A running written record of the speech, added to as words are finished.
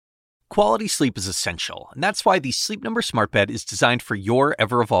Quality sleep is essential, and that's why the Sleep Number Smart Bed is designed for your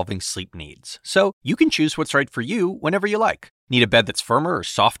ever-evolving sleep needs. So you can choose what's right for you whenever you like. Need a bed that's firmer or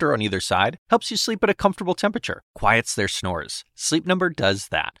softer on either side? Helps you sleep at a comfortable temperature, quiets their snores. Sleep Number does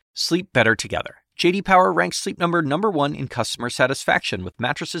that. Sleep better together. J.D. Power ranks Sleep Number #1 in customer satisfaction with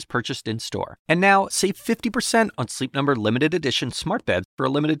mattresses purchased in-store. And now, save 50% on Sleep Number limited edition smart beds for a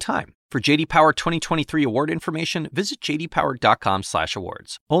limited time. For J.D. Power 2023 award information, visit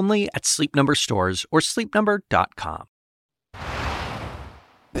jdpower.com/awards. Only at Sleep Number stores or sleepnumber.com.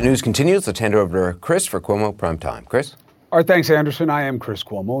 The news continues. Let's hand it over to Chris for Cuomo Prime Time. Chris? All right, thanks, Anderson. I am Chris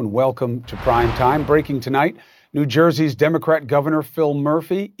Cuomo, and welcome to Prime Time. Breaking tonight, New Jersey's Democrat Governor Phil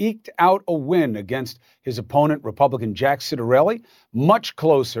Murphy eked out a win against his opponent, Republican Jack Ciattarelli, much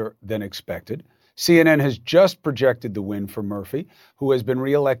closer than expected. CNN has just projected the win for Murphy, who has been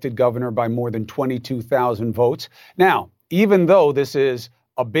reelected governor by more than 22,000 votes. Now, even though this is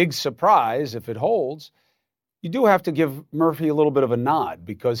a big surprise if it holds, you do have to give Murphy a little bit of a nod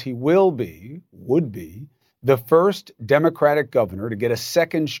because he would be, the first Democratic governor to get a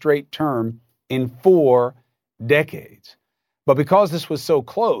second straight term in 4 decades. But because this was so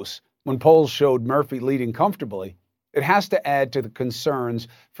close, when polls showed Murphy leading comfortably, it has to add to the concerns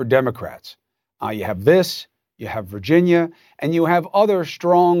for Democrats. You have this, you have Virginia, and you have other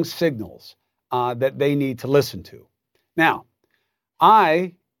strong signals that they need to listen to. Now,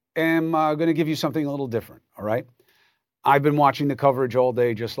 I am going to give you something a little different, all right? I've been watching the coverage all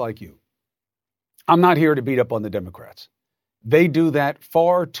day just like you. I'm not here to beat up on the Democrats. They do that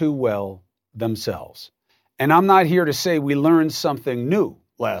far too well themselves. And I'm not here to say we learned something new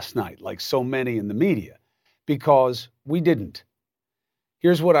last night, like so many in the media, because we didn't.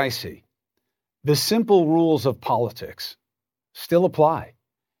 Here's what I see. The simple rules of politics still apply.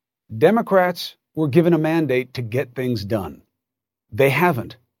 Democrats were given a mandate to get things done. They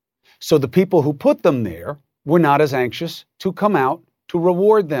haven't. So the people who put them there were not as anxious to come out to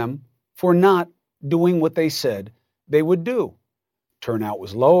reward them for not doing what they said they would do. Turnout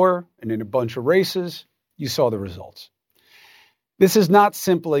was lower, and in a bunch of races, you saw the results. This is not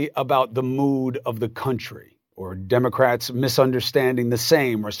simply about the mood of the country or Democrats misunderstanding the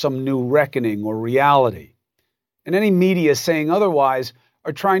same or some new reckoning or reality. And any media saying otherwise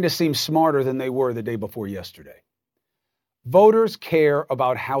are trying to seem smarter than they were the day before yesterday. Voters care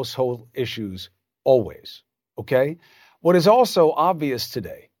about household issues always, okay? What is also obvious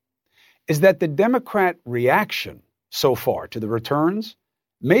today is that the Democrat reaction so far to the returns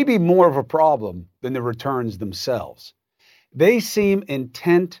may be more of a problem than the returns themselves. They seem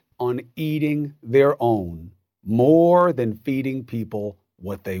intent on eating their own more than feeding people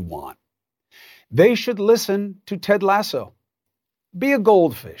what they want. They should listen to Ted Lasso. Be a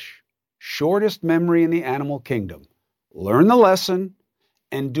goldfish, shortest memory in the animal kingdom. Learn the lesson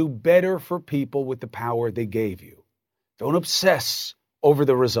and do better for people with the power they gave you. Don't obsess over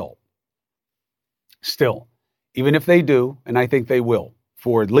the result. Still, even if they do, and I think they will,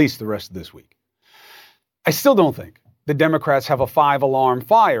 for at least the rest of this week, I still don't think the Democrats have a 5-alarm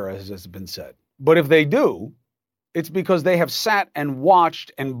fire, as has been said. But if they do, it's because they have sat and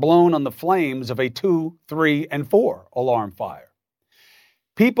watched and blown on the flames of a 2, 3, and 4-alarm fire.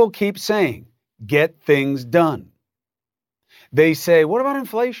 People keep saying, get things done. They say, what about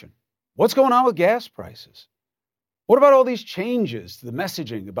inflation? What's going on with gas prices? What about all these changes to the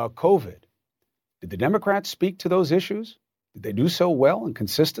messaging about COVID? Did the Democrats speak to those issues? Did they do so well and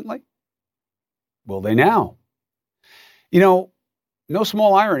consistently? Will they now? You know, no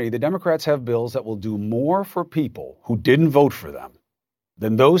small irony, the Democrats have bills that will do more for people who didn't vote for them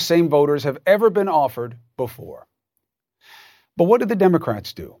than those same voters have ever been offered before. But what did the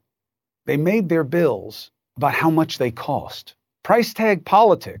Democrats do? They made their bills about how much they cost. Price tag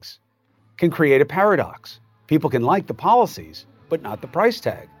politics can create a paradox. People can like the policies, but not the price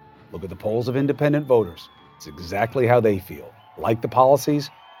tag. Look at the polls of independent voters. It's exactly how they feel. Like the policies,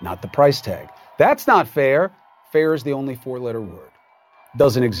 not the price tag. That's not fair. Fair is the only 4-letter word.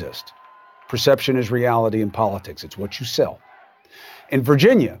 Doesn't exist. Perception is reality in politics. It's what you sell. In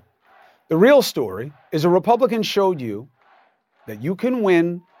Virginia, the real story is a Republican showed you that you can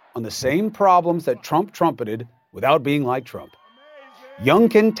win on the same problems that Trump trumpeted without being like Trump.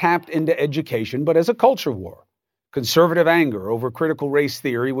 Youngkin tapped into education, but as a culture war. Conservative anger over critical race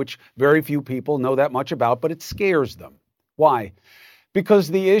theory, which very few people know that much about, but it scares them. Why? Because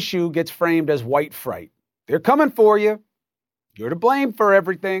the issue gets framed as white fright. They're coming for you. You're to blame for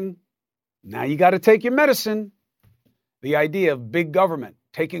everything. Now you got to take your medicine. The idea of big government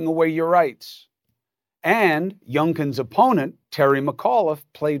taking away your rights. And Youngkin's opponent, Terry McAuliffe,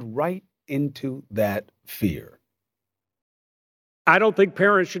 played right into that fear. I don't think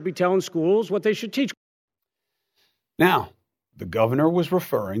parents should be telling schools what they should teach. Now, the governor was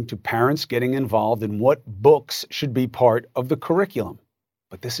referring to parents getting involved in what books should be part of the curriculum.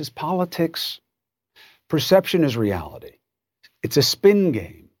 But this is politics. Perception is reality. It's a spin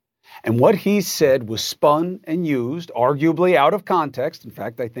game. And what he said was spun and used, arguably out of context. In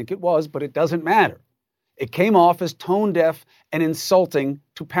fact, I think it was, but it doesn't matter. It came off as tone deaf and insulting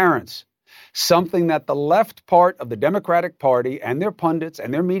to parents, something that the left part of the Democratic Party and their pundits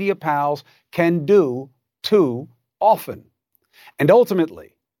and their media pals can do too often. And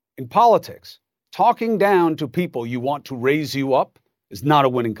ultimately, in politics, talking down to people you want to raise you up is not a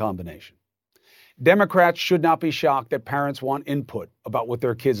winning combination. Democrats should not be shocked that parents want input about what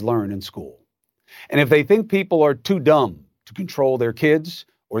their kids learn in school. And if they think people are too dumb to control their kids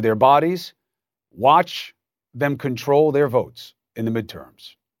or their bodies, watch them control their votes in the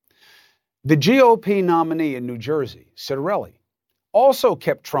midterms. The GOP nominee in New Jersey, Citarelli, also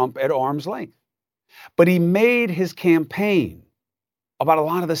kept Trump at arm's length. But he made his campaign about a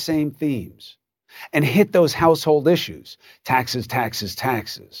lot of the same themes and hit those household issues: taxes, taxes,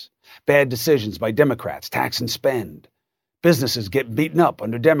 taxes, bad decisions by Democrats, tax and spend, businesses get beaten up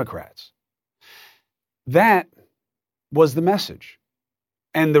under Democrats. That was the message.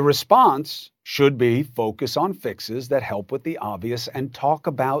 And the response should be focus on fixes that help with the obvious and talk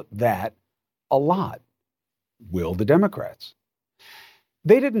about that a lot. Will the Democrats?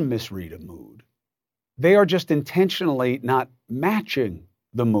 They didn't misread a mood. They are just intentionally not matching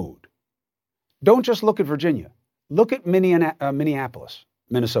the mood. Don't just look at Virginia. Look at Minneapolis,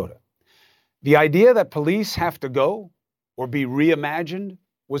 Minnesota. The idea that police have to go or be reimagined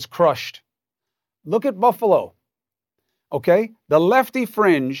was crushed. Look at Buffalo. Okay? The lefty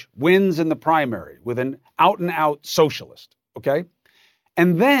fringe wins in the primary with an out-and-out socialist. Okay?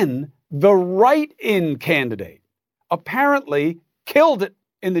 And then the write-in candidate apparently killed it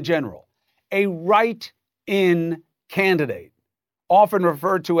in the general. A write-in candidate, often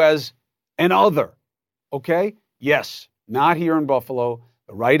referred to as an other. Okay? Yes, not here in Buffalo.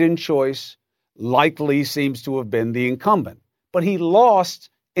 The write-in choice likely seems to have been the incumbent. But he lost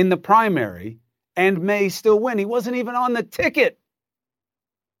in the primary and may still win. He wasn't even on the ticket.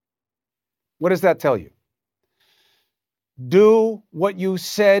 What does that tell you? Do what you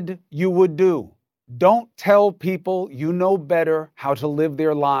said you would do. Don't tell people you know better how to live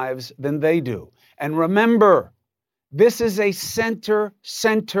their lives than they do. And remember, this is a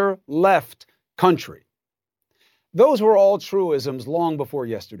center-left country. Those were all truisms long before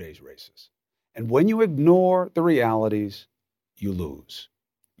yesterday's races. And when you ignore the realities, you lose.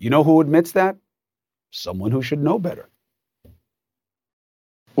 You know who admits that? Someone who should know better.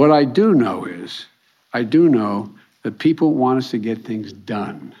 What I do know is, that people want us to get things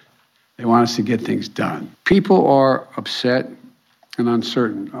done. They want us to get things done. People are upset and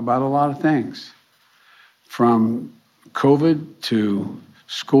uncertain about a lot of things, from COVID to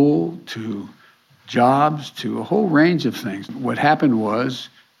school to jobs to a whole range of things. What happened was,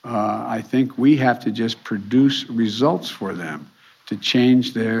 I think we have to just produce results for them to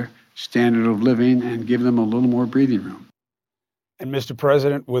change their standard of living and give them a little more breathing room. And Mr.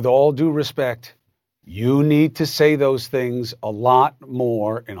 President, with all due respect, you need to say those things a lot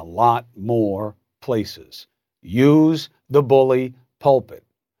more in a lot more places. Use the bully pulpit,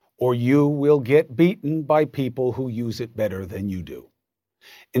 or you will get beaten by people who use it better than you do.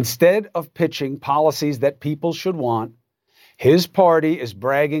 Instead of pitching policies that people should want, his party is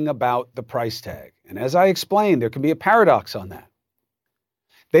bragging about the price tag. And as I explained, there can be a paradox on that.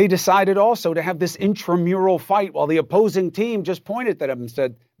 They decided also to have this intramural fight while the opposing team just pointed at him and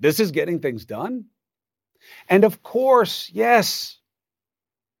said, this is getting things done. And of course, yes,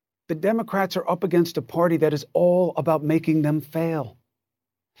 the Democrats are up against a party that is all about making them fail.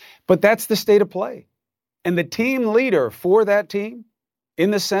 But that's the state of play. And the team leader for that team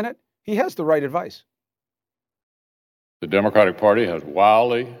in the Senate, he has the right advice. The Democratic Party has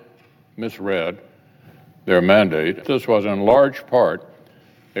wildly misread their mandate. This was in large part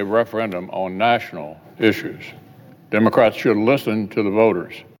a referendum on national issues. Democrats should listen to the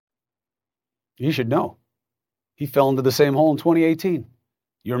voters. You should know. He fell into the same hole in 2018.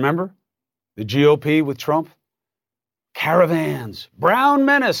 You remember? The GOP with Trump? Caravans, brown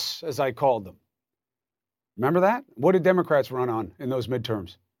menace, as I called them. Remember that? What did Democrats run on in those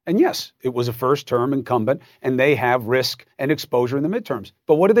midterms? And yes, it was a first-term incumbent, and they have risk and exposure in the midterms.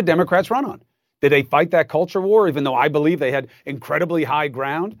 But what did the Democrats run on? Did they fight that culture war, even though I believe they had incredibly high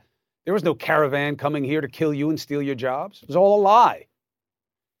ground? There was no caravan coming here to kill you and steal your jobs. It was all a lie.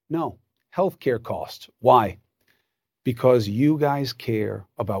 No, healthcare costs. Why? Because you guys care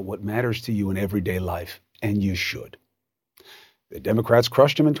about what matters to you in everyday life, and you should. The Democrats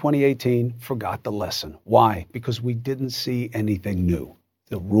crushed him in 2018, forgot the lesson. Why? Because we didn't see anything new.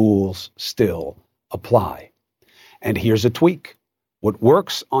 The rules still apply. And here's a tweak. What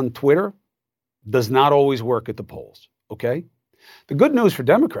works on Twitter does not always work at the polls, okay? The good news for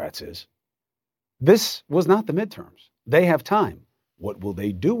Democrats is this was not the midterms. They have time. What will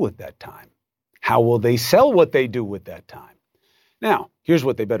they do with that time? How will they sell what they do with that time? Now, here's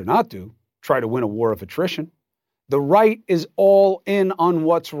what they better not do. Try to win a war of attrition. The right is all in on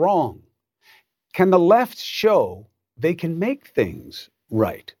what's wrong. Can the left show they can make things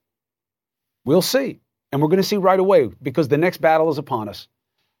right? We'll see. And we're going to see right away because the next battle is upon us.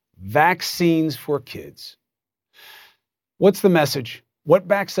 Vaccines for kids. What's the message? What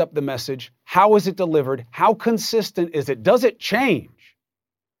backs up the message? How is it delivered? How consistent is it? Does it change?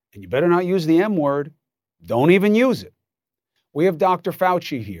 And you better not use the M word. Don't even use it. We have Dr.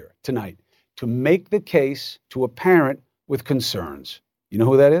 Fauci here tonight to make the case to a parent with concerns. You know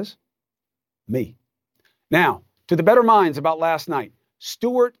who that is? Me. Now, to the better minds about last night,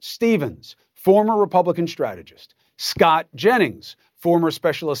 Stuart Stevens, former Republican strategist, Scott Jennings, former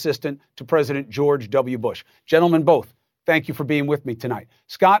special assistant to President George W. Bush. Gentlemen, both, thank you for being with me tonight.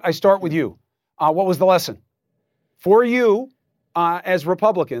 Scott, I start with you. What was the lesson for you as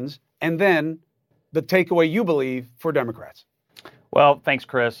Republicans, and then the takeaway you believe for Democrats? Well, thanks,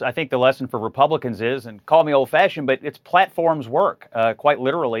 Chris. I think the lesson for Republicans is, and call me old-fashioned, but it's platforms work. Quite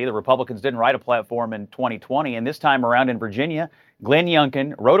literally, the Republicans didn't write a platform in 2020, and this time around in Virginia, Glenn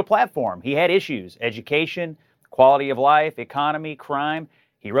Youngkin wrote a platform. He had issues: education, quality of life, economy, crime.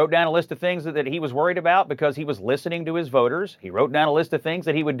 He wrote down a list of things that he was worried about because he was listening to his voters. He wrote down a list of things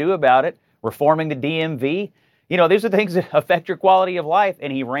that he would do about it, reforming the DMV. You know, these are things that affect your quality of life,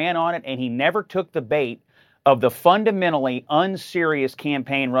 and he ran on it, and he never took the bait of the fundamentally unserious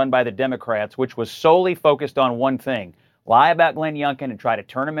campaign run by the Democrats, which was solely focused on one thing: lie about Glenn Youngkin and try to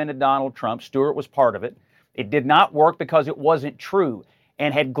turn him into Donald Trump. Stewart was part of it. It did not work because it wasn't true.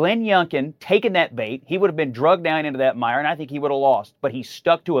 And had Glenn Youngkin taken that bait, he would have been drugged down into that mire, and I think he would have lost. But he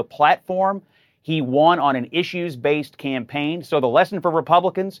stuck to a platform. He won on an issues-based campaign. So the lesson for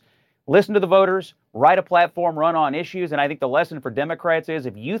Republicans: listen to the voters, write a platform, run on issues. And I think the lesson for Democrats is,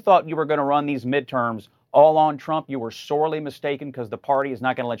 if you thought you were going to run these midterms all on Trump, you were sorely mistaken, because the party is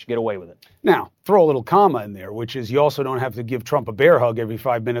not going to let you get away with it. Now, throw a little comma in there, which is you also don't have to give Trump a bear hug every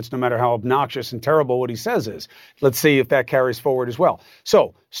 5 minutes, no matter how obnoxious and terrible what he says is. Let's see if that carries forward as well.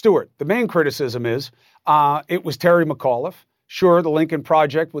 So, Stuart, the main criticism is it was Terry McAuliffe. Sure, the Lincoln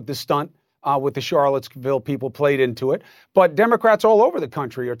Project with the stunt with the Charlottesville people played into it. But Democrats all over the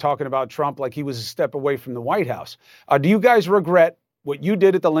country are talking about Trump like he was a step away from the White House. Do you guys regret what you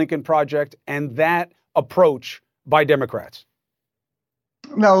did at the Lincoln Project and that approach by Democrats?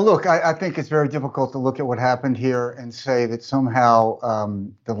 No, look, I think it's very difficult to look at what happened here and say that somehow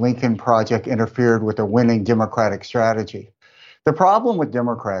the Lincoln Project interfered with a winning Democratic strategy. The problem with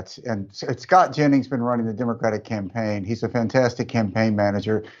Democrats, and Scott Jennings been running the Democratic campaign. He's a fantastic campaign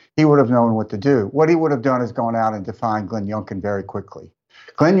manager. He would have known what to do. What he would have done is gone out and defined Glenn Youngkin very quickly.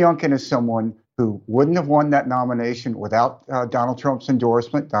 Glenn Youngkin is someone who wouldn't have won that nomination without Donald Trump's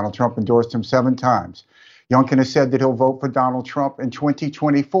endorsement. Donald Trump endorsed him 7 times. Youngkin has said that he'll vote for Donald Trump in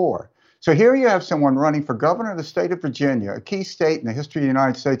 2024. So here you have someone running for governor of the state of Virginia, a key state in the history of the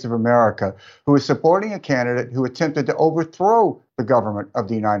United States of America, who is supporting a candidate who attempted to overthrow the government of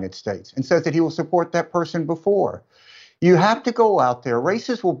the United States and says that he will support that person before. You have to go out there.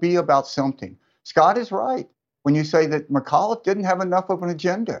 Races will be about something. Scott is right when you say that McAuliffe didn't have enough of an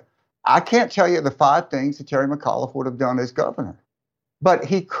agenda. I can't tell you the 5 things that Terry McAuliffe would have done as governor. But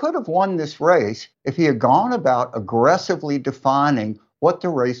he could have won this race if he had gone about aggressively defining what the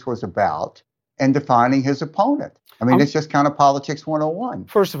race was about and defining his opponent. I mean, it's just kind of politics 101.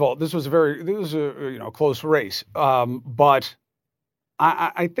 First of all, this was a close race. But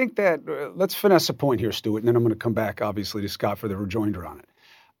I think that let's finesse a point here, Stuart, and then I'm going to come back, obviously, to Scott for the rejoinder on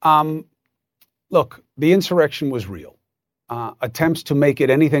it. Look, the insurrection was real. Attempts to make it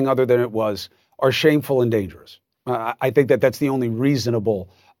anything other than it was are shameful and dangerous. I think that that's the only reasonable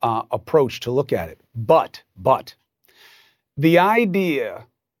approach to look at it. But the idea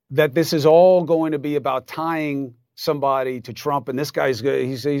that this is all going to be about tying somebody to Trump, and this guy's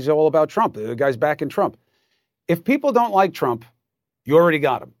he's all about Trump. The guy's backing Trump. If people don't like Trump, you already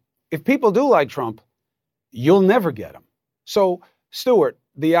got him. If people do like Trump, you'll never get him. So, Stuart,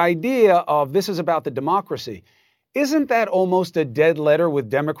 the idea of this is about the democracy, isn't that almost a dead letter with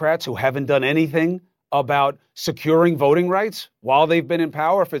Democrats who haven't done anything about securing voting rights while they've been in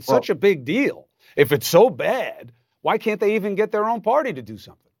power? If it's such a big deal, if it's so bad, why can't they even get their own party to do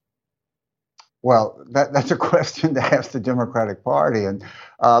something? Well, that's a question to ask the Democratic Party. And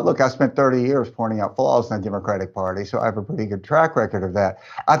look, I spent 30 years pointing out flaws in the Democratic Party, so I have a pretty good track record of that.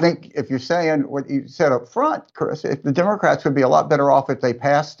 I think if you're saying what you said up front, Chris, if the Democrats would be a lot better off if they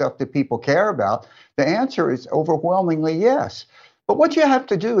passed stuff that people care about, the answer is overwhelmingly yes. But what you have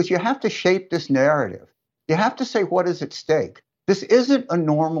to do is you have to shape this narrative. You have to say what is at stake. This isn't a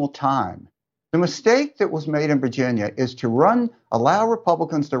normal time. The mistake that was made in Virginia is to allow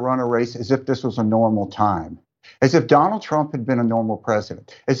Republicans to run a race as if this was a normal time, as if Donald Trump had been a normal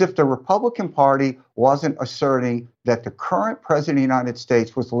president, as if the Republican Party wasn't asserting that the current president of the United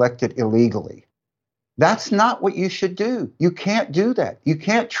States was elected illegally. That's not what you should do. You can't do that. You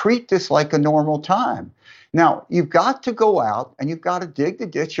can't treat this like a normal time. Now, you've got to go out and you've got to dig the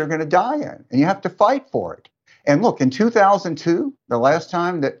ditch you're going to die in, and you have to fight for it. And look, in 2002, the last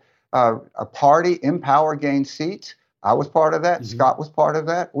time that a party in power gained seats, I was part of that. Mm-hmm. Scott was part of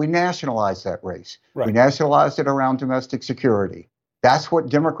that. We nationalized that race. Right. We nationalized it around domestic security. That's what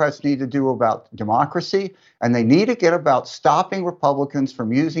Democrats need to do about democracy, and they need to get about stopping Republicans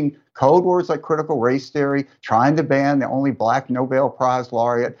from using code words like critical race theory, trying to ban the only black Nobel Prize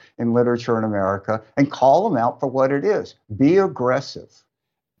laureate in literature in America, and call them out for what it is. Be aggressive.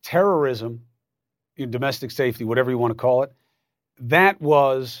 Terrorism, domestic safety, whatever you want to call it, that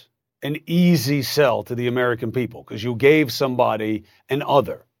was an easy sell to the American people because you gave somebody an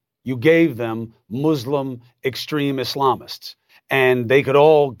other. You gave them Muslim extreme Islamists. And they could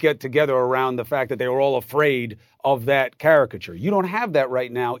all get together around the fact that they were all afraid of that caricature. You don't have that right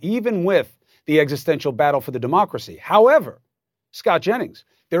now, even with the existential battle for the democracy. However, Scott Jennings,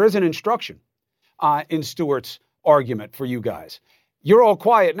 there is an instruction in Stewart's argument for you guys. You're all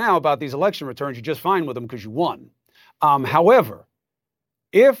quiet now about these election returns. You're just fine with them because you won. However,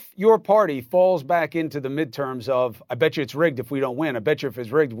 if your party falls back into the midterms of, I bet you it's rigged if we don't win, I bet you if it's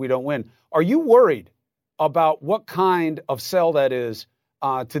rigged if we don't win, are you worried about what kind of sell that is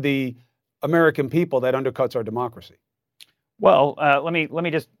to the American people that undercuts our democracy? Well, let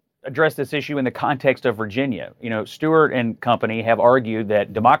me just address this issue in the context of Virginia. You know, Stewart and company have argued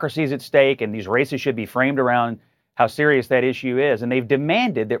that democracy is at stake and these races should be framed around how serious that issue is. And they've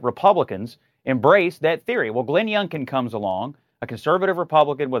demanded that Republicans embrace that theory. Well, Glenn Youngkin comes along, a conservative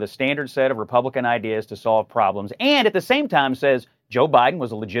Republican with a standard set of Republican ideas to solve problems, and at the same time says Joe Biden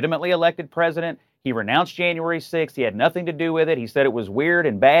was a legitimately elected president. He renounced January 6th. He had nothing to do with it. He said it was weird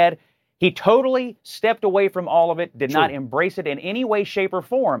and bad. He totally stepped away from all of it, did not embrace it in any way, shape, or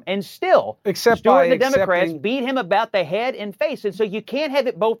form. And still, Stewart and the Democrats beat him about the head and face. And so you can't have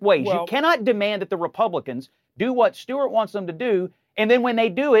it both ways. Well, you cannot demand that the Republicans do what Stewart wants them to do, and then when they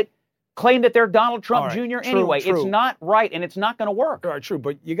do it, claim that they're Donald Trump Jr. anyway. It's not right, and it's not going to work. All right, true,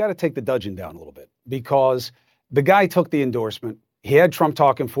 but you got to take the dudgeon down a little bit because the guy took the endorsement. He had Trump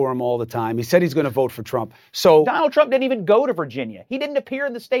talking for him all the time. He said he's going to vote for Trump. So Donald Trump didn't even go to Virginia. He didn't appear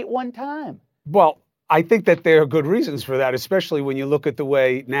in the state one time. Well, I think that there are good reasons for that, especially when you look at the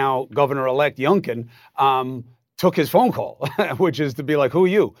way now Governor-elect Youngkin took his phone call, which is to be like, who are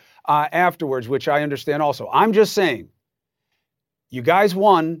you? Afterwards, which I understand also. I'm just saying, you guys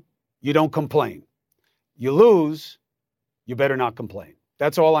won, you don't complain. You lose, you better not complain.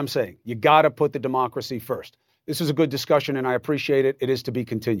 That's all I'm saying. You got to put the democracy first. This is a good discussion, and I appreciate it. It is to be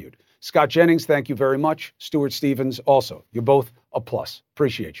continued. Scott Jennings, thank you very much. Stuart Stevens, also. You're both a plus.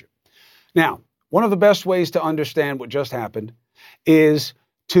 Appreciate you. Now, one of the best ways to understand what just happened is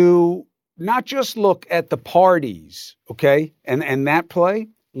to not just look at the parties, okay, and that play.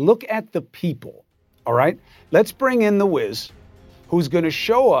 Look at the people, all right? Let's bring in the whiz who's going to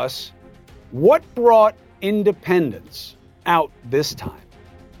show us what brought independence out this time,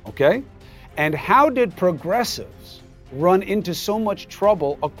 okay? And how did progressives run into so much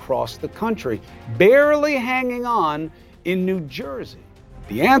trouble across the country, barely hanging on in New Jersey?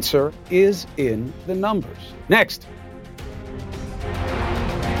 The answer is in the numbers. Next.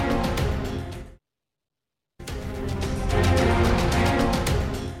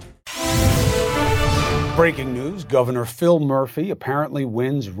 Breaking news, Governor Phil Murphy apparently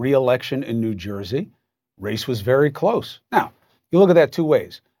wins re-election in New Jersey. Race was very close. Now, you look at that two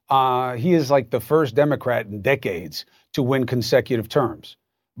ways. He is like the first Democrat in decades to win consecutive terms.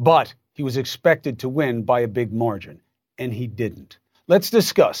 But he was expected to win by a big margin, and he didn't. Let's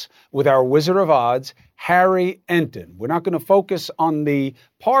discuss with our Wizard of Odds, Harry Enton. We're not going to focus on the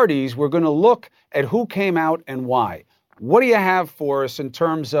parties. We're going to look at who came out and why. What do you have for us in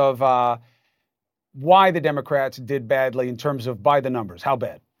terms of why the Democrats did badly in terms of by the numbers? How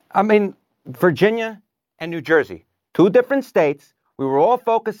bad? I mean, Virginia and New Jersey, two different states. We were all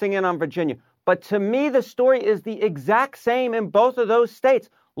focusing in on Virginia. But to me, the story is the exact same in both of those states.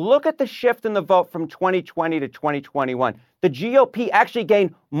 Look at the shift in the vote from 2020 to 2021. The GOP actually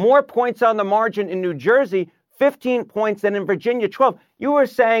gained more points on the margin in New Jersey, 15 points, than in Virginia, 12. You were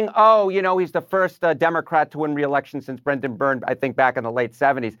saying, oh, he's the first Democrat to win re-election since Brendan Byrne, I think, back in the late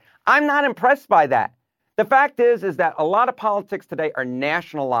 70s. I'm not impressed by that. The fact is that a lot of politics today are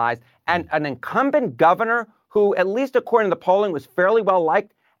nationalized, and an incumbent governor who, at least according to the polling, was fairly well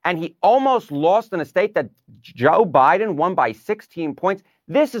liked, and he almost lost in a state that Joe Biden won by 16 points.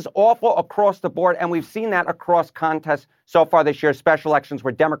 This is awful across the board, and we've seen that across contests so far this year, special elections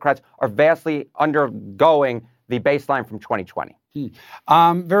where Democrats are vastly undergoing the baseline from 2020.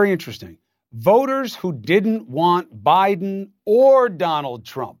 Very interesting. Voters who didn't want Biden or Donald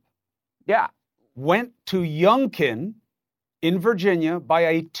Trump went to Youngkin in Virginia by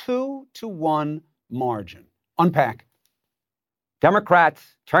a 2-1 margin. Unpack.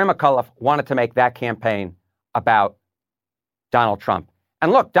 Democrats, Terry McAuliffe, wanted to make that campaign about Donald Trump.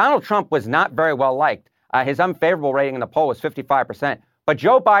 And look, Donald Trump was not very well liked. His unfavorable rating in the poll was 55%, but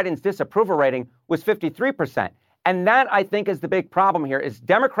Joe Biden's disapproval rating was 53%. And that, I think, is the big problem here, is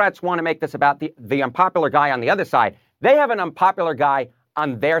Democrats want to make this about the unpopular guy on the other side. They have an unpopular guy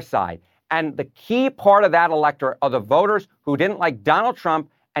on their side. And the key part of that electorate are the voters who didn't like Donald Trump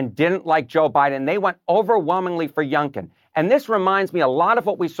and didn't like Joe Biden. They went overwhelmingly for Youngkin. And this reminds me a lot of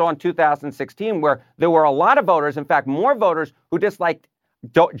what we saw in 2016, where there were a lot of voters, in fact, more voters who disliked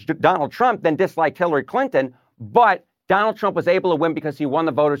Donald Trump than disliked Hillary Clinton. But Donald Trump was able to win because he won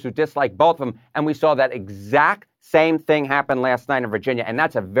the voters who disliked both of them. And we saw that exact same thing happen last night in Virginia. And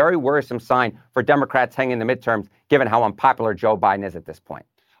that's a very worrisome sign for Democrats hanging in the midterms, given how unpopular Joe Biden is at this point.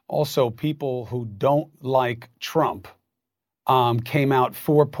 Also, people who don't like Trump came out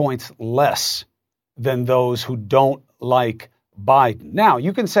 4 points less than those who don't like Biden. Now,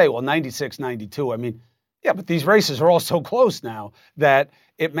 you can say, well, 96, 92. I mean, yeah, but these races are all so close now that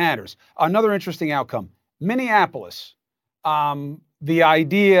it matters. Another interesting outcome, Minneapolis. The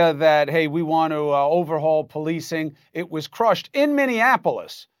idea that, hey, we want to overhaul policing, it was crushed in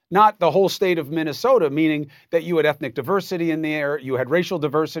Minneapolis, not the whole state of Minnesota, meaning that you had ethnic diversity in there, you had racial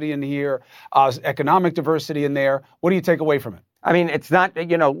diversity in here, economic diversity in there. What do you take away from it? I mean, it's not,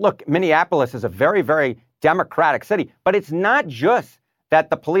 look, Minneapolis is a very, very democratic city, but it's not just that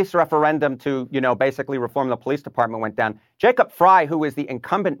the police referendum to, basically reform the police department went down. Jacob Frey, who is the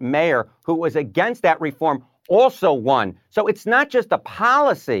incumbent mayor who was against that reform, also won. So it's not just the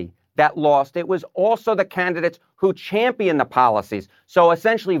policy that lost, it was also the candidates who champion the policies. So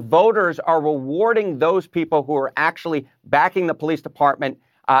essentially, voters are rewarding those people who are actually backing the police department,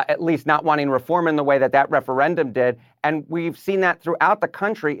 at least not wanting reform in the way that referendum did. And we've seen that throughout the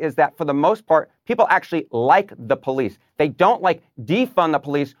country, is that for the most part, people actually like the police. They don't like defund the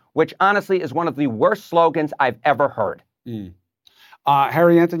police, which honestly is one of the worst slogans I've ever heard.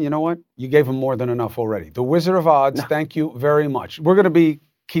 Harry Anton, you know what? You gave him more than enough already. The Wizard of Odds, thank you very much. We're going to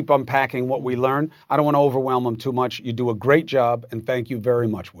keep unpacking what we learn. I don't want to overwhelm them too much. You do a great job, and thank you very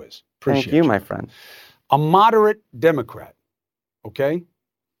much, Wiz. Appreciate Thank you, my friend. A moderate Democrat, okay?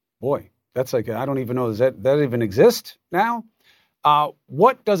 Boy, that's like, I don't even know, does that even exist now?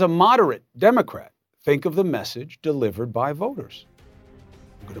 What does a moderate Democrat think of the message delivered by voters?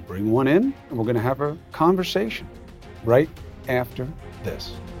 I'm going to bring one in, and we're going to have a conversation right after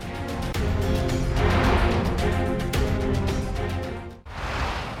this.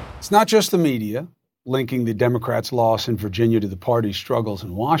 It's not just the media linking the Democrats' loss in Virginia to the party's struggles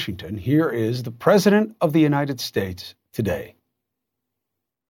in Washington. Here is the President of the United States today.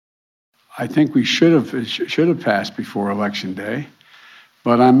 I think we should have passed before Election Day,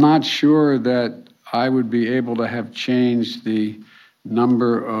 but I'm not sure that I would be able to have changed the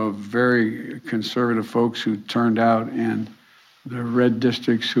number of very conservative folks who turned out in the red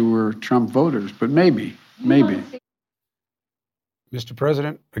districts who were Trump voters, but maybe. Mr.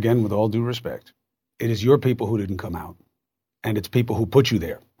 President, again, with all due respect, it is your people who didn't come out, and it's people who put you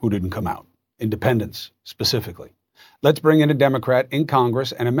there who didn't come out, independents specifically. Let's bring in a Democrat in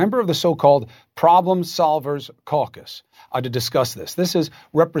Congress and a member of the so-called Problem Solvers Caucus to discuss this. This is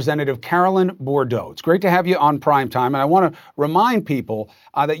Representative Carolyn Bourdeaux. It's great to have you on Prime Time, and I want to remind people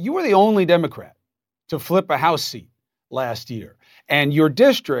that you were the only Democrat to flip a House seat last year. And your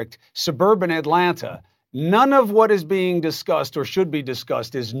district, suburban Atlanta, none of what is being discussed or should be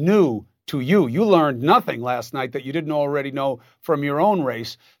discussed is new to you. You learned nothing last night that you didn't already know from your own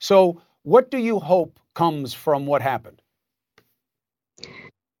race. So what do you hope comes from what happened?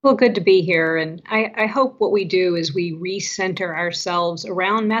 Well, good to be here. And I hope what we do is we recenter ourselves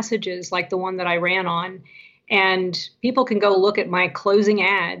around messages like the one that I ran on. And people can go look at my closing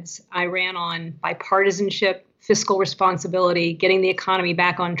ads. I ran on bipartisanship, fiscal responsibility, getting the economy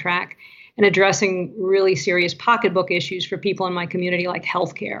back on track, and addressing really serious pocketbook issues for people in my community like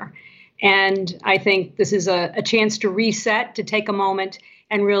healthcare. And I think this is a chance to reset, to take a moment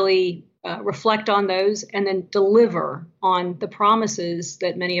and really reflect on those and then deliver on the promises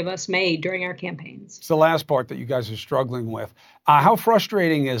that many of us made during our campaigns. It's the last part that you guys are struggling with. How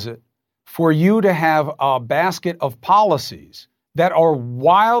frustrating is it for you to have a basket of policies that are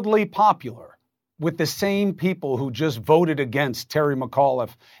wildly popular with the same people who just voted against Terry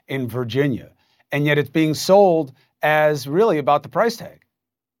McAuliffe in Virginia, and yet it's being sold as really about the price tag?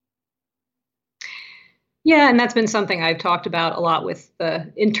 Yeah, and that's been something I've talked about a lot with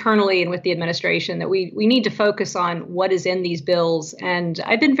internally and with the administration, that we need to focus on what is in these bills. And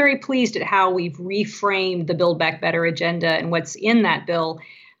I've been very pleased at how we've reframed the Build Back Better agenda and what's in that bill.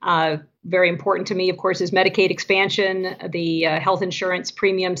 Very important to me, of course, is Medicaid expansion, the health insurance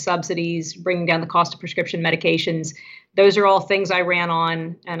premium subsidies, bringing down the cost of prescription medications. Those are all things I ran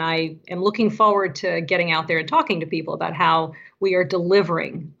on, and I am looking forward to getting out there and talking to people about how we are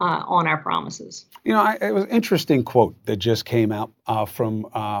delivering on our promises. You know, it was an interesting quote that just came out from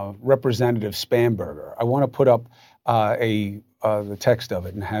Representative Spanberger. I want to put up the text of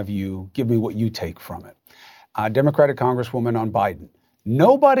it and have you give me what you take from it. Democratic Congresswoman on Biden.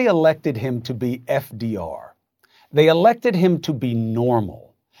 Nobody elected him to be FDR. They elected him to be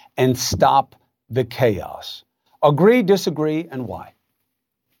normal and stop the chaos. Agree, disagree, and why?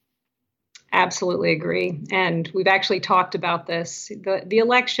 Absolutely agree. And we've actually talked about this. The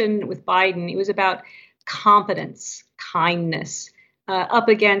election with Biden, it was about competence, kindness, up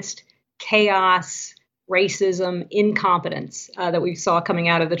against chaos, racism, incompetence that we saw coming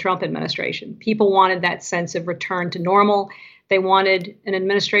out of the Trump administration. People wanted that sense of return to normal. They wanted an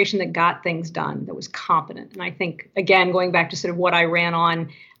administration that got things done, that was competent. And I think, again, going back to sort of what I ran on,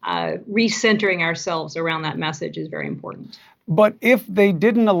 recentering ourselves around that message is very important. But if they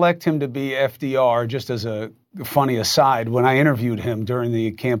didn't elect him to be FDR, just as a funny aside, when I interviewed him during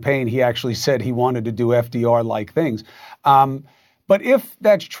the campaign, he actually said he wanted to do FDR-like things. But if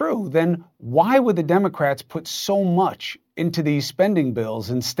that's true, then why would the Democrats put so much into these spending bills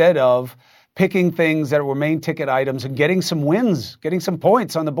instead of picking things that were main ticket items and getting some wins, getting some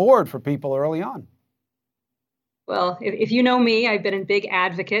points on the board for people early on? Well, if you know me, I've been a big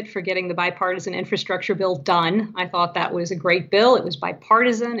advocate for getting the bipartisan infrastructure bill done. I thought that was a great bill. It was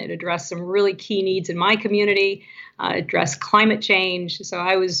bipartisan. It addressed some really key needs in my community, addressed climate change. So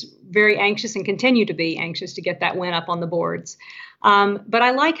I was very anxious and continue to be anxious to get that win up on the boards. But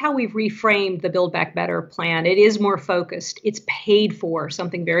I like how we've reframed the Build Back Better plan. It is more focused. It's paid for,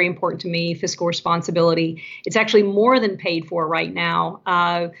 something very important to me, fiscal responsibility. It's actually more than paid for right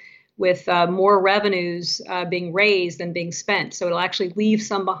now, with more revenues being raised than being spent. So it'll actually leave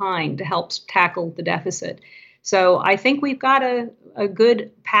some behind to help tackle the deficit. So I think we've got a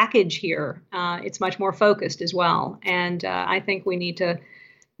good package here. It's much more focused as well. And I think we need to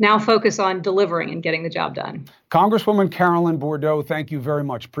now focus on delivering and getting the job done. Congresswoman Carolyn Bourdeaux, thank you very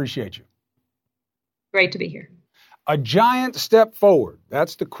much. Appreciate you. Great to be here. A giant step forward.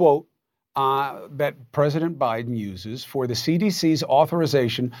 That's the quote that President Biden uses for the CDC's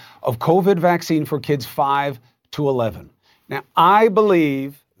authorization of COVID vaccine for kids 5 to 11. Now, I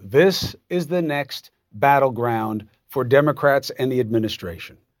believe this is the next battleground for Democrats and the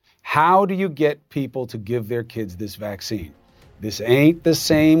administration. How do you get people to give their kids this vaccine? This ain't the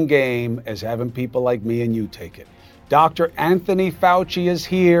same game as having people like me and you take it. Dr. Anthony Fauci is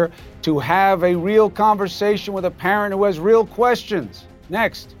here to have a real conversation with a parent who has real questions.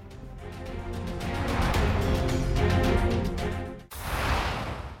 Next.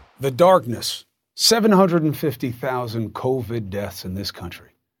 The darkness, 750,000 COVID deaths in this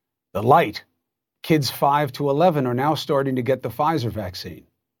country. The light, kids 5 to 11 are now starting to get the Pfizer vaccine.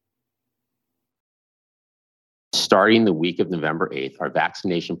 Starting the week of November 8th, our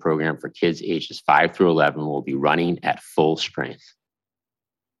vaccination program for kids ages 5 through 11 will be running at full strength.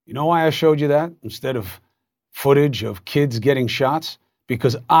 You know why I showed you that instead of footage of kids getting shots?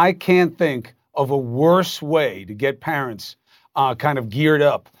 Because I can't think of a worse way to get parents kind of geared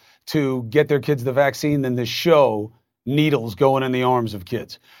up to get their kids the vaccine than to show needles going in the arms of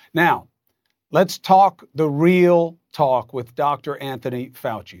kids. Now, let's talk the real talk with Dr. Anthony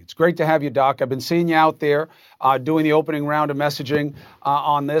Fauci. It's great to have you, Doc. I've been seeing you out there doing the opening round of messaging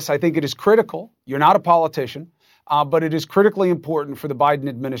on this. I think it is critical. You're not a politician, but it is critically important for the Biden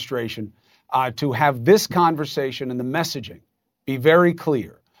administration to have this conversation and the messaging be very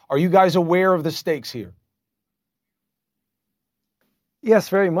clear. Are you guys aware of the stakes here? Yes,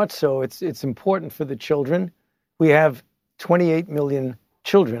 very much so. It's important for the children. We have 28 million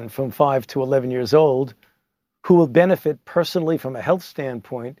children from 5 to 11 years old who will benefit personally from a health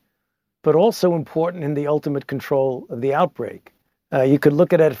standpoint, but also important in the ultimate control of the outbreak. You could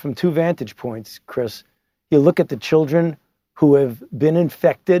look at it from two vantage points, Chris. You look at the children who have been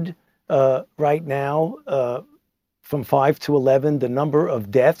infected right now from 5 to 11, the number of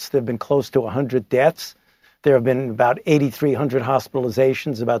deaths, there have been close to 100 deaths. There have been about 8,300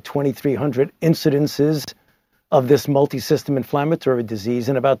 hospitalizations, about 2,300 incidences of this multi-system inflammatory disease,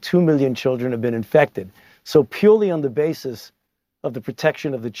 and about 2 million children have been infected. So purely on the basis of the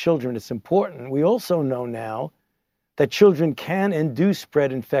protection of the children, it's important. We also know now that children can and do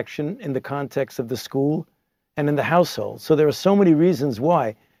spread infection in the context of the school and in the household. So there are so many reasons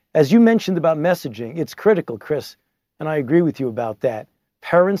why. As you mentioned about messaging, it's critical, Chris, and I agree with you about that.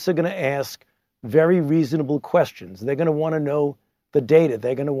 Parents are going to ask very reasonable questions. They're going to want to know the data.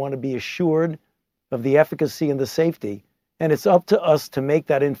 They're going to want to be assured of the efficacy and the safety. And it's up to us to make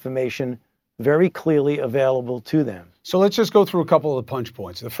that information very clearly available to them. So let's just go through a couple of the punch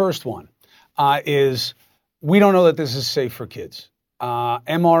points. The first one is we don't know that this is safe for kids.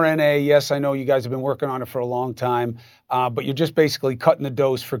 mRNA, yes, I know you guys have been working on it for a long time, but you're just basically cutting the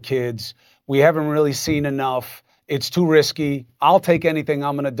dose for kids. We haven't really seen enough. It's too risky. I'll take anything.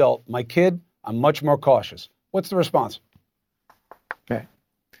 I'm an adult. My kid, I'm much more cautious. What's the response? Okay.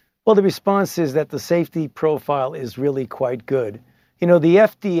 Well, the response is that the safety profile is really quite good. You know, the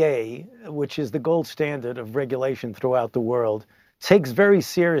FDA, which is the gold standard of regulation throughout the world, takes very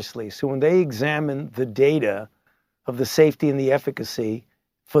seriously. So when they examine the data of the safety and the efficacy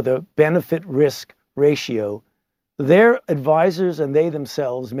for the benefit-risk ratio, their advisors and they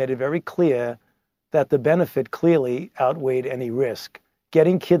themselves made it very clear that the benefit clearly outweighed any risk.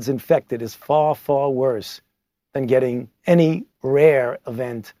 Getting kids infected is far, far worse than getting any rare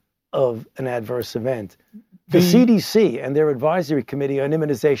event of an adverse event. The CDC and their advisory committee on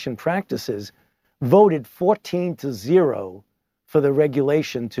immunization practices voted 14-0 for the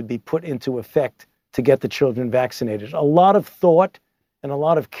regulation to be put into effect to get the children vaccinated. A lot of thought and a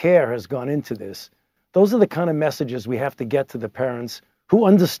lot of care has gone into this. Those are the kind of messages we have to get to the parents who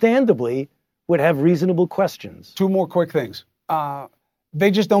understandably would have reasonable questions. Two more quick things.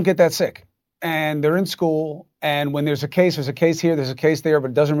 They just don't get that sick. And they're in school, and when there's a case here, there's a case there, but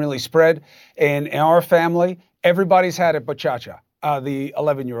it doesn't really spread. And in our family, everybody's had it but Cha-Cha, the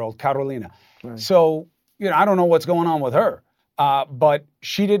 11-year-old Carolina. Right. So, I don't know what's going on with her, but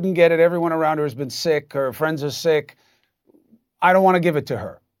she didn't get it. Everyone around her has been sick. Her friends are sick. I don't want to give it to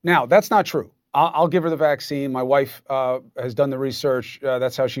her. Now, that's not true. I'll give her the vaccine. My wife has done the research.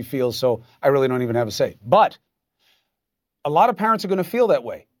 That's how she feels, so I really don't even have a say. But a lot of parents are going to feel that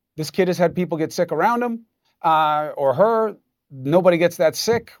way. This kid has had people get sick around him or her. Nobody gets that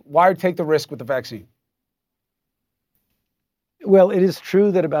sick. Why take the risk with the vaccine? Well, it is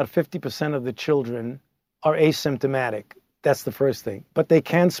true that about 50% of the children are asymptomatic. That's the first thing. But they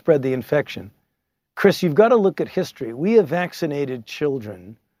can spread the infection. Chris, you've got to look at history. We have vaccinated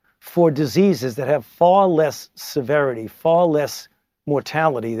children for diseases that have far less severity, far less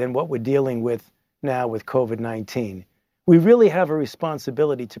mortality than what we're dealing with now with COVID-19. We really have a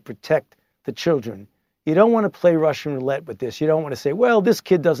responsibility to protect the children. You don't want to play Russian roulette with this. You don't want to say, well, this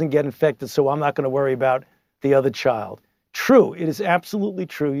kid doesn't get infected, so I'm not going to worry about the other child. True, it is absolutely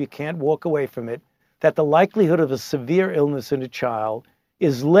true, you can't walk away from it, that the likelihood of a severe illness in a child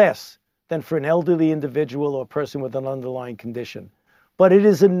is less than for an elderly individual or a person with an underlying condition. But it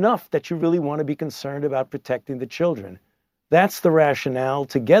is enough that you really want to be concerned about protecting the children. That's the rationale,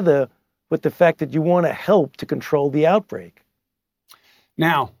 together with the fact that you want to help to control the outbreak.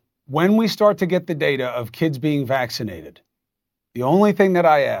 Now, when we start to get the data of kids being vaccinated, the only thing that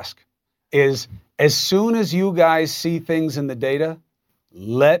I ask is, as soon as you guys see things in the data,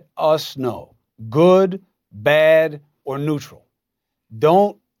 let us know. Good, bad, or neutral.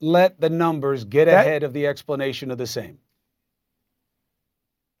 Don't let the numbers get ahead of the explanation of the same.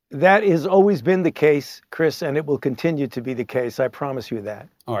 That has always been the case, Chris, and it will continue to be the case. I promise you that.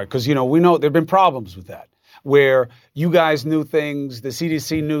 All right, because, we know there have been problems with that, where you guys knew things, the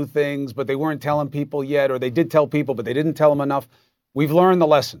CDC knew things, but they weren't telling people yet, or they did tell people, but they didn't tell them enough. We've learned the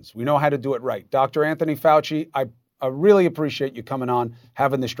lessons. We know how to do it right. Dr. Anthony Fauci, I really appreciate you coming on,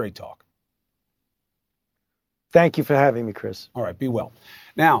 having the straight talk. Thank you for having me, Chris. All right, be well.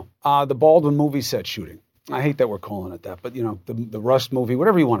 Now, the Baldwin movie set shooting. I hate that we're calling it that, but, the Rust movie,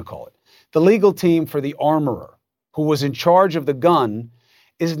 whatever you want to call it. The legal team for the armorer, who was in charge of the gun,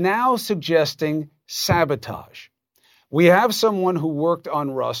 is now suggesting sabotage. We have someone who worked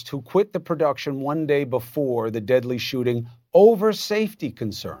on Rust who quit the production one day before the deadly shooting over safety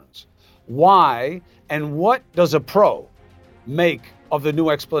concerns. Why and what does a pro make of the new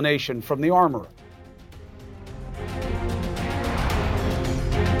explanation from the armorer?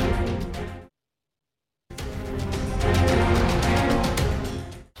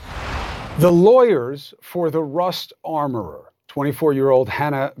 The lawyers for the Rust armorer, 24-year-old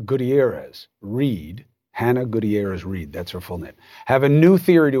Hannah Gutierrez Reed, that's her full name, have a new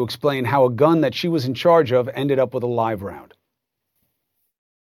theory to explain how a gun that she was in charge of ended up with a live round.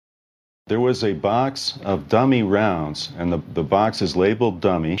 There was a box of dummy rounds, and the box is labeled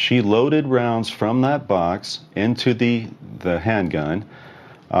dummy. She loaded rounds from that box into the handgun,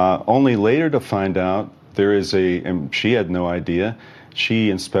 only later to find out and she had no idea, she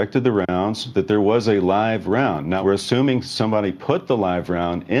inspected the rounds, that there was a live round. Now, we're assuming somebody put the live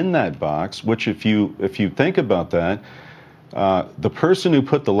round in that box, which if you think about that, the person who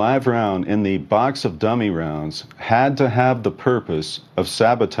put the live round in the box of dummy rounds had to have the purpose of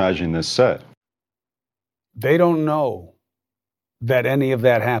sabotaging this set. They don't know that any of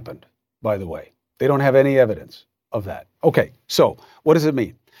that happened, by the way. They don't have any evidence of that. Okay, so what does it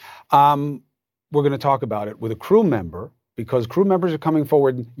mean? We're going to talk about it with a crew member, because crew members are coming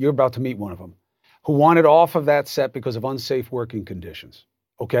forward. You're about to meet one of them, who wanted off of that set because of unsafe working conditions.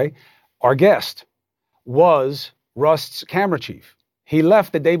 Okay? Our guest was Rust's camera chief. He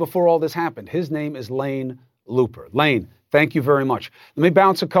left the day before all this happened. His name is Lane Looper. Lane, thank you very much. Let me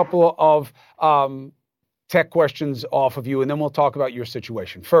bounce a couple of tech questions off of you, and then we'll talk about your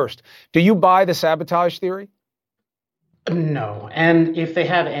situation. First, do you buy the sabotage theory? No, and if they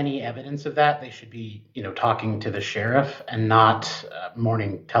have any evidence of that, they should be, talking to the sheriff and not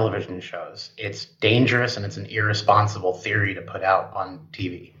morning television shows. It's dangerous and it's an irresponsible theory to put out on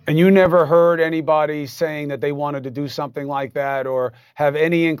TV. And you never heard anybody saying that they wanted to do something like that, or have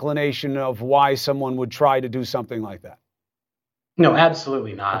any inclination of why someone would try to do something like that? No,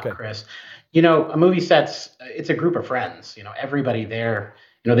 absolutely not, okay. Chris. A movie it's a group of friends. Everybody there,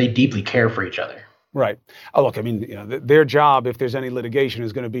 they deeply care for each other. Right. Oh, look, I mean, their job, if there's any litigation,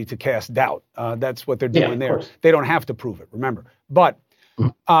 is going to be to cast doubt. That's what they're doing there. Course. They don't have to prove it, remember. But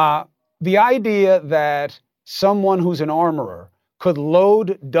the idea that someone who's an armorer could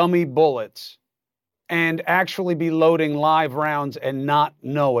load dummy bullets and actually be loading live rounds and not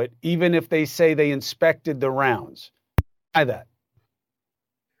know it, even if they say they inspected the rounds. Why that?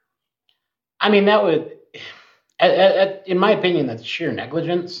 I mean, that would, in my opinion, that's sheer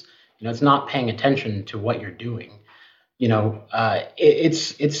negligence. It's not paying attention to what you're doing.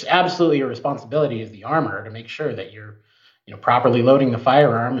 It's absolutely your responsibility as the armorer to make sure that you're, properly loading the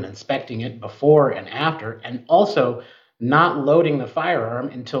firearm and inspecting it before and after, and also not loading the firearm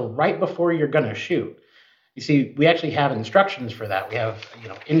until right before you're going to shoot. You see, we actually have instructions for that. We have,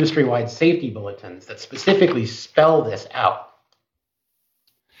 industry-wide safety bulletins that specifically spell this out.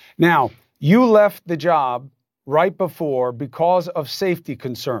 Now, you left the job right before because of safety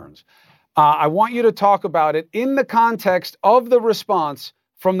concerns. I want you to talk about it in the context of the response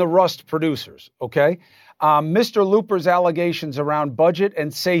from the Rust producers, okay? Mr. Looper's allegations around budget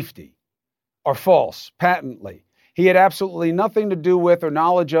and safety are false, patently. He had absolutely nothing to do with or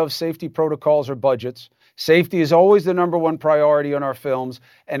knowledge of safety protocols or budgets. Safety is always the number one priority on our films,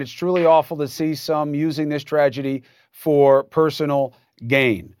 and it's truly awful to see some using this tragedy for personal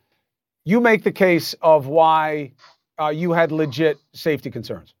gain. You make the case of why you had legit safety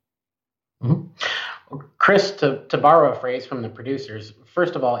concerns. Mm-hmm. Chris, to borrow a phrase from the producers,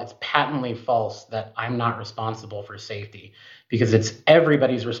 first of all, it's patently false that I'm not responsible for safety, because it's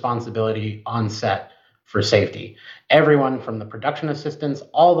everybody's responsibility on set for safety. Everyone from the production assistants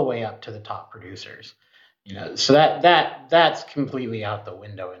all the way up to the top producers. So that's completely out the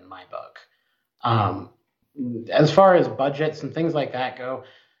window in my book. As far as budgets and things like that go,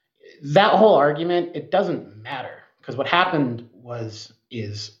 that whole argument, it doesn't matter, because what happened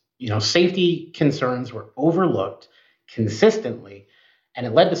is safety concerns were overlooked consistently, and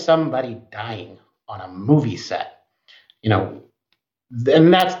it led to somebody dying on a movie set. And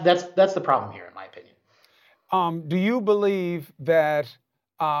that's the problem here, in my opinion. Do you believe that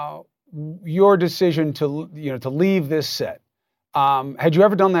your decision to leave this set, had you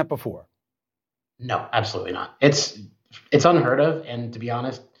ever done that before? No, absolutely not. It's unheard of, and to be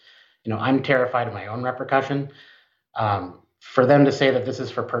honest, I'm terrified of my own repercussion. For them to say that this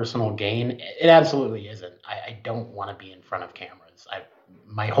is for personal gain, it absolutely isn't. I don't want to be in front of cameras.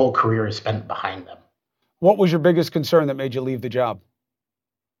 My whole career is spent behind them. What was your biggest concern that made you leave the job?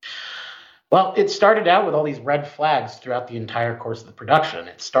 Well, it started out with all these red flags throughout the entire course of the production.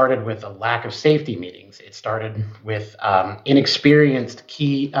 It started with a lack of safety meetings. It started with inexperienced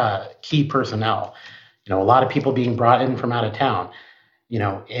key personnel. A lot of people being brought in from out of town.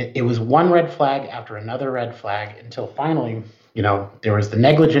 It was one red flag after another red flag until finally, there was the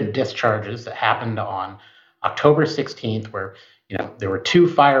negligent discharges that happened on October 16th, where, there were 2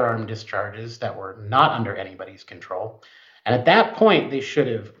 firearm discharges that were not under anybody's control. And at that point, they should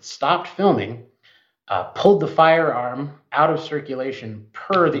have stopped filming, pulled the firearm out of circulation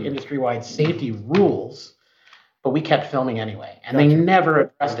per the industry-wide safety rules, but we kept filming anyway. And they never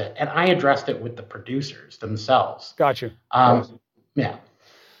addressed it. And I addressed it with the producers themselves. Gotcha. Yeah.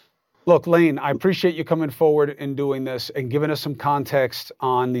 Look, Lane, I appreciate you coming forward and doing this and giving us some context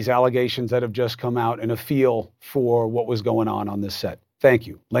on these allegations that have just come out and a feel for what was going on this set. Thank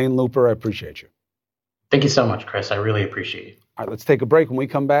you. Lane Looper, I appreciate you. Thank you so much, Chris. I really appreciate it. All right, let's take a break. When we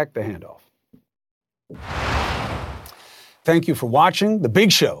come back, the handoff. Thank you for watching The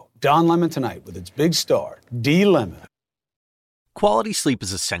Big Show. Don Lemon tonight with its big star, D. Lemon. Quality sleep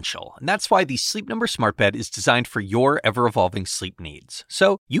is essential, and that's why the Sleep Number Smart Bed is designed for your ever-evolving sleep needs.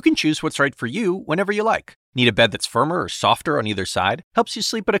 So you can choose what's right for you whenever you like. Need a bed that's firmer or softer on either side? Helps you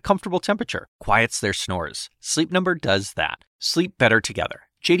sleep at a comfortable temperature. Quiets their snores. Sleep Number does that. Sleep better together.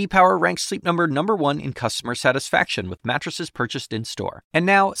 J.D. Power ranks Sleep Number #1 in customer satisfaction with mattresses purchased in-store. And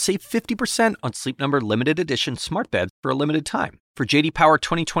now, save 50% on Sleep Number limited edition smart beds for a limited time. For J.D. Power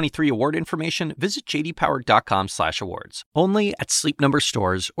 2023 award information, visit jdpower.com/awards. Only at Sleep Number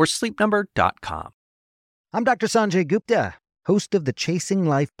stores or sleepnumber.com. I'm Dr. Sanjay Gupta, host of the Chasing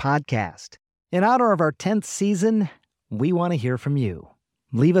Life podcast. In honor of our 10th season, we want to hear from you.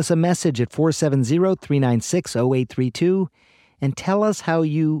 Leave us a message at 470-396-0832 and tell us how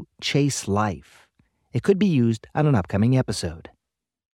you chase life. It could be used on an upcoming episode.